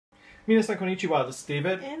Minasan konnichiwa, this is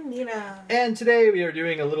David. And Nina. And today we are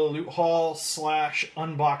doing a little loot haul /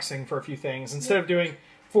 unboxing for a few things. Instead of doing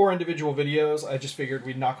 4 individual videos, I just figured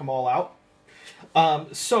we'd knock them all out.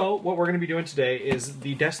 So what we're going to be doing today is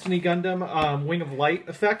the Destiny Gundam Wing of Light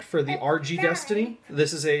effect for the RG Destiny.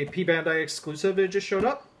 This is a P-Bandai exclusive. It just showed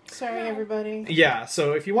up. Sorry, everybody. Yeah,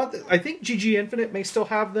 so if you want, I think GG Infinite may still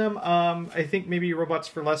have them. I think maybe Robots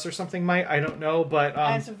for Less or something might. I don't know, but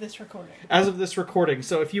as of this recording. As of this recording.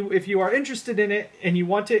 So if you are interested in it and you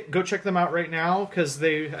want it, go check them out right now because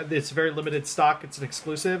it's very limited stock. It's an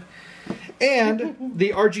exclusive. And the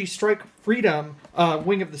RG Strike Freedom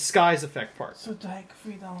Wing of the Skies effect part. Strike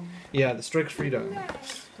Freedom. Yeah, the Strike Freedom.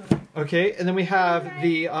 Okay, and then we have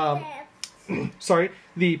the sorry,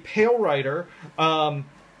 the Pale Rider.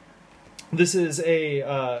 This is a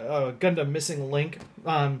Gundam Missing Link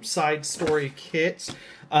side story kit.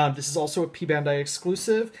 This is also a P-Bandai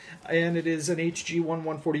exclusive, and it is an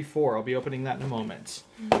HG1144. I'll be opening that in a moment.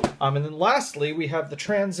 And then lastly, we have the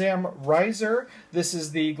Trans Am Riser. This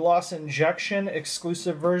is the Gloss Injection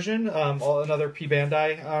exclusive version, another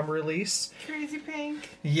P-Bandai release. Crazy pink.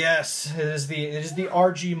 Yes, it is the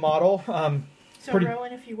RG model. So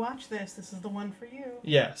Rowan, if you watch this is the one for you.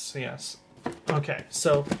 Yes, yes. Okay,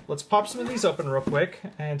 so let's pop some of these open real quick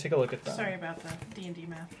and take a look at them. Sorry about the D&D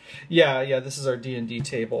math. Yeah, this is our D&D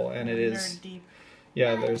table, and it is... Nerd deep.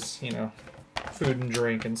 Yeah, there's, you know, food and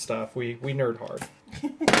drink and stuff. We nerd hard.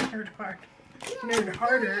 Nerd hard. Nerd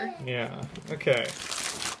harder. Yeah, okay.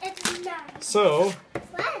 It's nice. So, What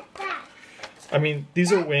is that? I mean,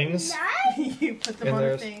 these are wings. You put them And on a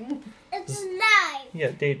there's- thing. It's nice. Yeah,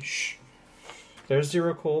 Dade, shh. There's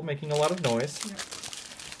Zero Cool making a lot of noise. Yep.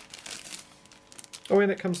 Oh, and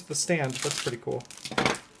it comes with the stand. That's pretty cool.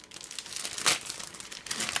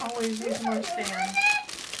 Always use more stand.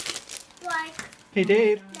 Like Hey,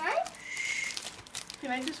 Dade. nice?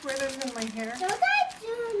 Can I just wear those in my hair? Don't I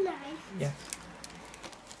do nice? Yeah.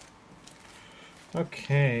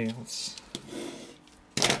 Okay, let's...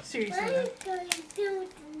 Seriously, What though, are you going to do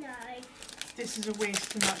tonight? this is a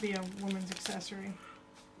waste to not be a woman's accessory.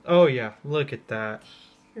 Oh, yeah, look at that.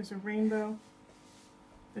 There's a rainbow.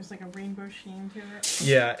 There's like a rainbow sheen to it.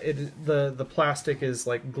 Yeah, the plastic is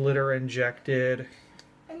like glitter injected,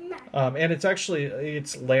 and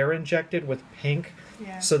it's layer injected with pink.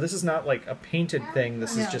 Yeah. So this is not like a painted thing.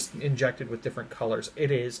 This is No. just injected with different colors. It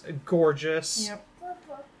is gorgeous. Yep.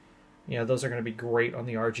 Yeah, those are going to be great on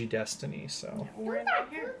the RG Destiny. So We're in right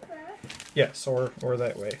here. yes, or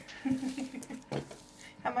that way.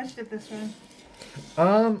 How much did this one?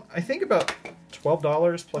 I think about $12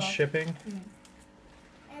 plus 12. shipping.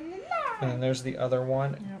 And And then there's the other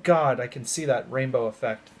one. Yep. God, I can see that rainbow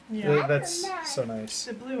effect. Yeah. That's so nice.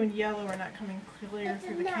 The blue and yellow are not coming clear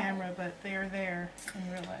through the camera, but they are there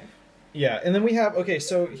in real life. Yeah, and then we have, okay,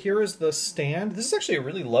 so here is the stand. This is actually a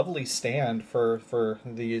really lovely stand for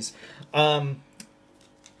these. And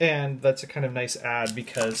that's a kind of nice ad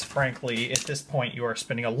because, frankly, at this point, you are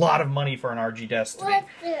spending a lot of money for an RG Destiny. what's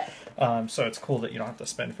this? So it's cool that you don't have to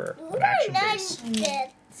spend for Ooh, an action nice base.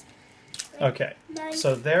 bit. Okay, Nice.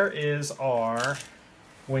 so there is our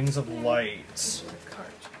Wings of Light.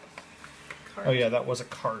 Cart. Oh yeah, that was a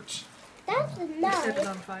cart. That's Set it nice.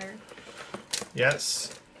 on fire.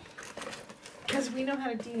 Yes. Because we know how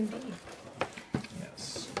to D&D.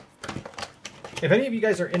 Yes. If any of you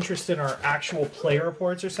guys are interested in our actual play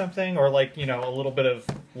reports or something, or like, you know, a little bit of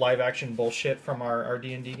live action bullshit from our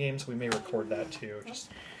D&D games, we may record that too. Just,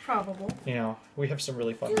 Probable. you know, we have some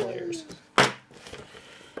really fun players.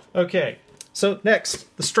 Okay, so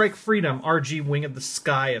next, the Strike Freedom RG Wing of the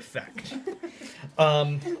Sky effect.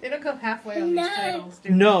 They don't go halfway on these titles, do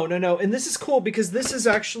they? No, and this is cool because this is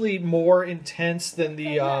actually more intense than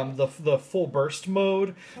the full burst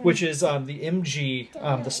mode, which is the MG,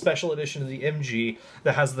 the special edition of the MG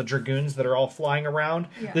that has the dragoons that are all flying around.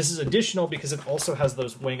 Yeah. This is additional because it also has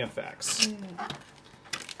those wing effects.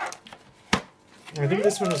 I think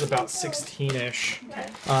this one was about 16-ish. Okay.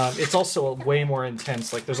 It's also way more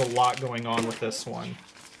intense. Like, there's a lot going on with this one.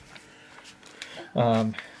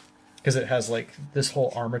 Because it has, like, this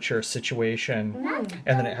whole armature situation.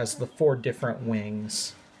 And then it has the 4 different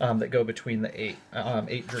wings that go between the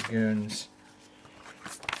 8 dragoons.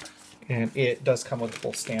 And it does come with a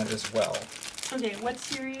full stand as well. Okay, what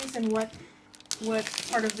series and what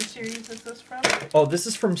part of the series is this from? Oh, this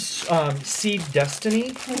is from Seed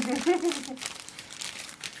Destiny.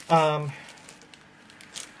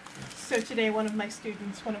 So today, one of my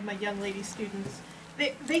young lady students,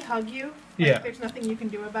 they hug you. Like, Yeah. There's nothing you can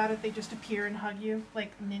do about it. They just appear and hug you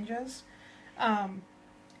like ninjas.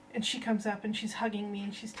 And she comes up and she's hugging me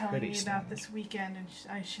and she's telling Pretty me about this weekend.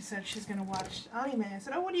 And she said she's going to watch anime. I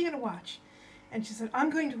said, oh, what are you going to watch? And she said, I'm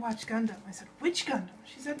going to watch Gundam. I said, which Gundam?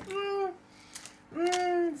 She said,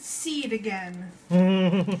 Seed again. Do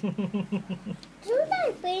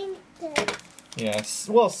I bring this? Yes.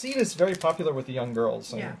 Well, Seed is very popular with the young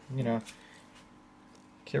girls. Yeah. You know,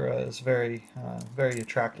 Kira is very, very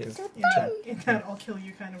attractive. In that I'll kill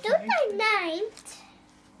you kind of Don't way. I night?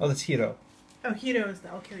 Oh, that's Hiro. Oh, Hiro is the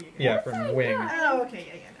I'll kill you guy. Yeah, from Wing. Oh, okay,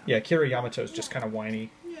 yeah, no. Yeah, Kira Yamato's just kind of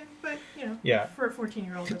whiny. Yeah, but, you know, Yeah. for a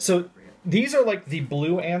 14-year-old, that's So appropriate. these are like the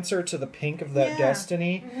blue answer to the pink of that Yeah.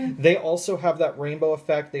 Destiny. Mhm. They also have that rainbow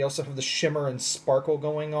effect. They also have the shimmer and sparkle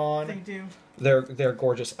going on. They do. They're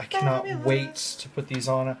gorgeous. I cannot Fabulous. wait to put these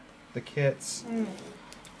on the kits.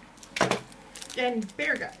 And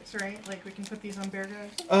bear guys, right? Like, we can put these on bear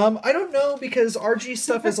guys? I don't know because RG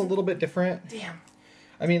stuff is a little bit different. Damn.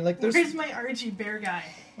 I mean, like there's. Where's my RG bear guy?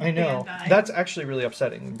 I know. Bandai? That's actually really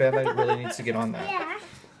upsetting. Bandai really needs to get on that. Yeah.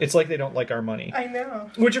 It's like they don't like our money. I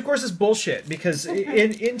know. Which, of course, is bullshit, because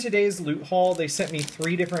in today's loot haul, they sent me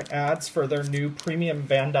 3 different ads for their new Premium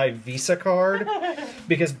Bandai Visa card,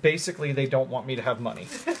 because basically they don't want me to have money.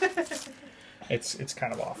 It's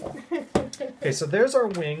kind of awful. Okay, so there's our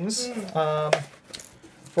wings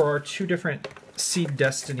for our 2 different Seed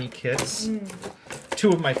Destiny kits. 2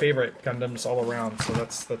 of my favorite Gundams all around, so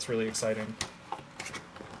that's really exciting.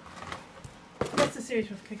 That's the series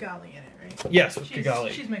with Kigali in it, right? Yes, with Kigali.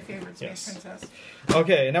 She's my favorite space Yes. princess.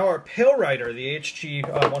 Okay, now our Pale Rider, the HG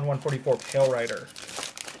 1144 Pale Rider.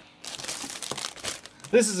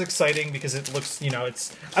 This is exciting because it looks, you know,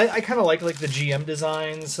 it's... I kind of like the GM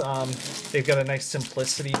designs. They've got a nice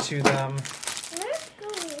simplicity to them. Let's go.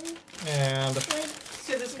 And...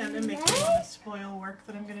 So this Gundam makes me want to spoil work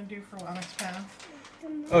that I'm going to do for Wellness Path.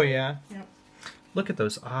 Oh, yeah? Yep. Look at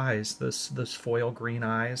those eyes, those foil green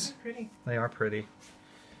eyes. Pretty. They are pretty.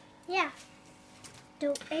 Yeah.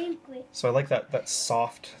 Don't angry. So I like that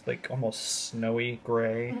soft, like almost snowy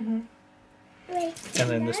gray. Wait. And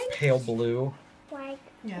then this pale blue. Like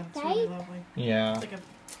Yeah, it's really Right? lovely. Yeah. It's like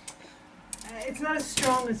a... it's not as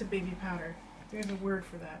strong as a baby powder. There's a word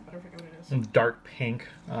for that, but I forget what it is. And dark pink.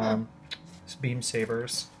 Beam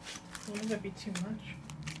sabers. Wouldn't that be too much?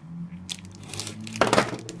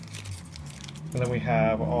 And then we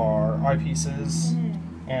have our eyepieces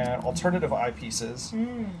and alternative eyepieces. So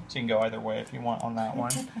you can go either way if you want on that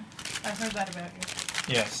one. I've heard that about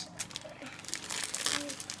you. Yes.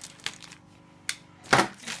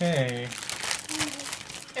 Okay.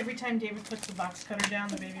 Every time David puts the box cutter down,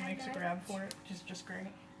 the baby makes a grab for it, which is just great.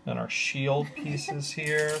 Then our shield pieces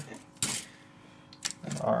here.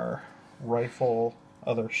 And our rifle,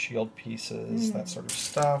 other shield pieces, that sort of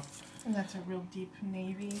stuff. And that's a real deep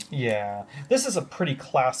navy. Yeah, this is a pretty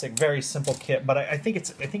classic, very simple kit, but I think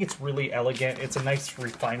it's really elegant. It's a nice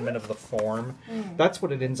refinement of the form. That's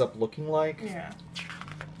what it ends up looking like. Yeah.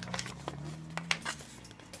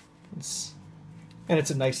 And it's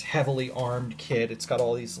a nice, heavily armed kit. It's got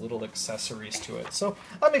all these little accessories to it, so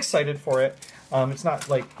I'm excited for it. It's not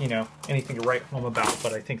like, you know, anything to write home about,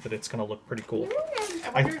 but I think that it's going to look pretty cool.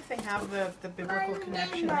 I wonder if they have the biblical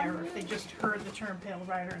connection there, or if they just heard the term Pale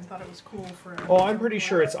Rider and thought it was cool for... Oh, I'm pretty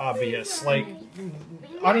sure it's obvious. Like,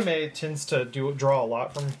 anime tends to draw a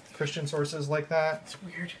lot from Christian sources like that. It's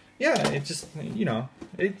weird. Yeah, it just, you know,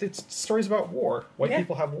 it's stories about war. White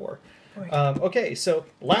people have war. Boy. Okay, so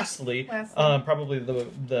lastly, probably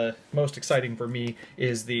the most exciting for me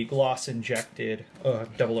is the gloss-injected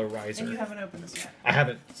 00 Riser. And you haven't opened this yet. I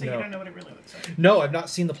haven't, So no. you don't know what it really looks like. No, I've not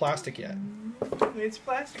seen the plastic yet. It's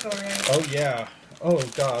plastic already. Oh, yeah. Oh,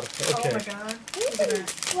 God. Okay. Oh my god. Look at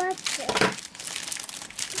that. What's it?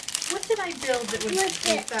 What did I build that was What's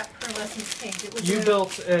it? that pearlescent pink? It was You a-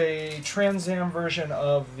 built a Trans Am version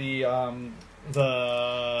of the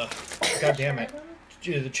God damn it.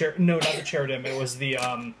 The chair, no, not the Cherubim. It was the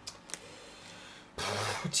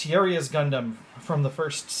Tieria's Gundam from the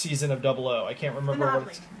first season of 00. I can't remember what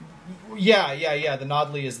it's. Yeah. The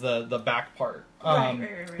Nodley is the back part.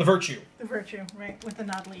 Right. The Virtue. The Virtue, right, with the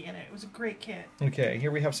Nodley in it. It was a great kit. Okay, here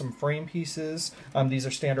we have some frame pieces. These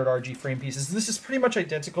are standard RG frame pieces. This is pretty much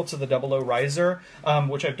identical to the 00 Riser,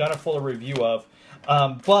 which I've done a full review of.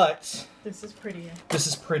 But This is prettier. this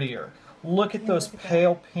is prettier. Look at those look at that.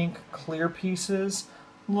 pale pink clear pieces.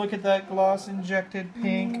 Look at that gloss injected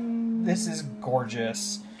pink. This is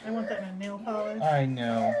gorgeous. I want that in a nail polish. I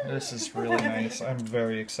know. This is really nice. I'm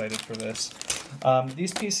very excited for this.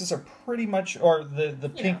 These pieces are pretty much, or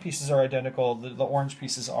the pink pieces are identical. The orange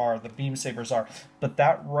pieces are. The beam sabers are. But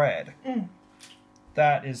that red,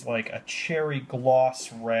 that is like a cherry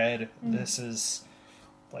gloss red. This is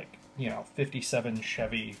like, you know, 57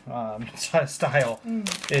 Chevy style.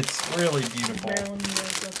 It's really beautiful. Marilyn Monroe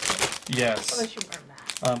does it. Yes. Oh, she learned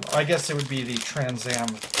that. I guess it would be the Trans Am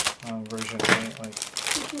version, right? Like,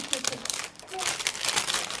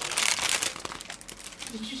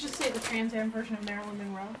 Did you just say the Trans Am version of Marilyn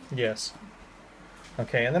Monroe? yes.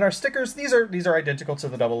 Okay, and then our stickers. These are identical to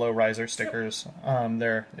the 00 Riser stickers.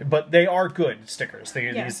 But they are good stickers.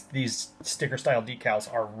 These sticker style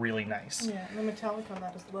decals are really nice. Yeah, the metallic on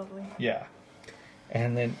that is lovely. Yeah.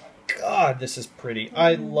 And then, God, this is pretty.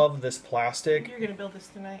 I love this plastic. You're gonna build this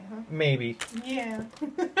tonight, huh? Maybe. Yeah.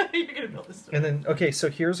 You're gonna build this tonight. And then, okay, so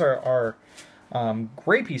here's our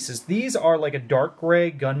gray pieces. These are like a dark gray,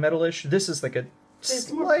 gunmetal-ish. This is like a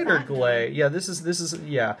slighter gray. Yeah, this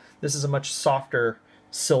is a much softer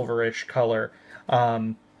silverish color.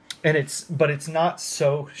 But it's not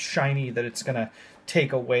so shiny that it's gonna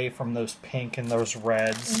take away from those pink and those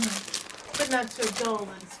reds. But not so dull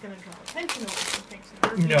that it's going to draw attention away from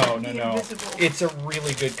things. No. Invisible. It's a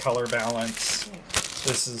really good color balance. Yeah.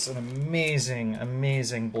 This is an amazing,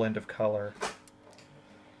 amazing blend of color.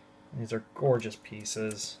 These are gorgeous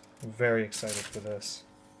pieces. I'm very excited for this.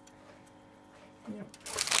 Yep.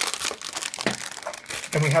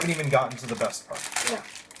 And we haven't even gotten to the best part. Yeah.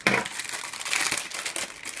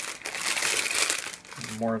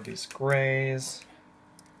 More of these grays.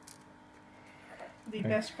 The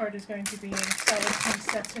best part is going to be inside some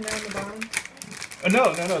Setsuna on the bottom.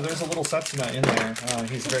 No. There's a little Setsuna in there.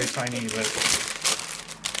 He's very tiny, but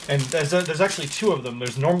and there's actually two of them.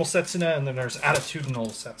 There's normal Setsuna, and then there's attitudinal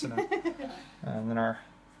Setsuna. And then our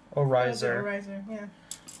Orizer. Orizer, yeah.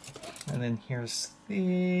 And then here's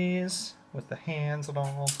these with the hands and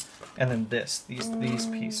all. And then these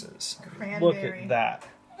pieces. Cranberry. Look at that.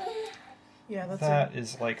 Yeah, That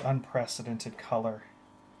is like unprecedented color.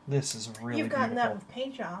 This is really You've gotten beautiful. that with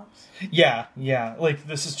paint jobs. Yeah. Like,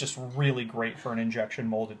 this is just really great for an injection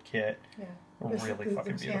molded kit. Yeah. Really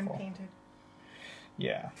fucking beautiful. Hand-painted.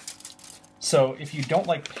 Yeah. So, if you don't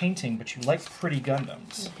like painting, but you like pretty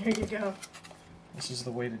Gundams, Here you go. this is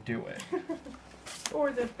the way to do it.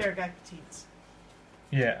 Or the Bear Guy Petites.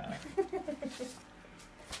 Yeah.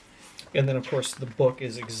 And then, of course, the book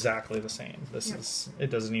is exactly the same. It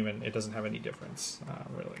doesn't have any difference,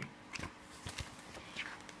 really.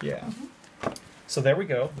 Yeah. So there we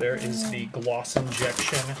go. There is the Gloss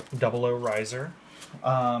Injection 00 Riser.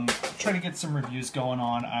 Trying to get some reviews going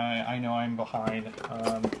on. I know I'm behind.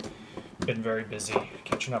 Been very busy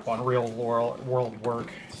catching up on real world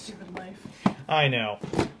work. Stupid life. I know.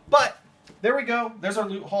 But there we go. There's our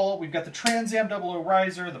loot haul. We've got the Trans Am 00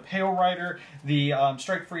 Riser, the Pale Rider, the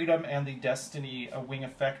Strike Freedom, and the Destiny Wing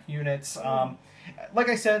Effect units. Like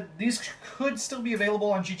I said, these could still be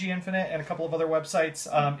available on GG Infinite and a couple of other websites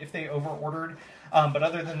if they over-ordered. But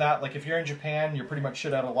other than that, like if you're in Japan, you're pretty much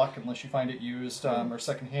shit out of luck unless you find it used or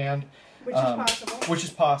secondhand. Which is possible. Which is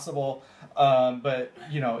possible. But,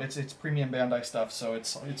 you know, it's Premium Bandai stuff, so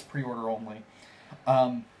it's pre-order only.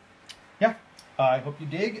 Yeah, I hope you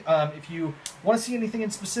dig. If you want to see anything in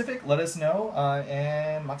specific, let us know.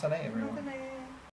 And matane, everyone. Matane.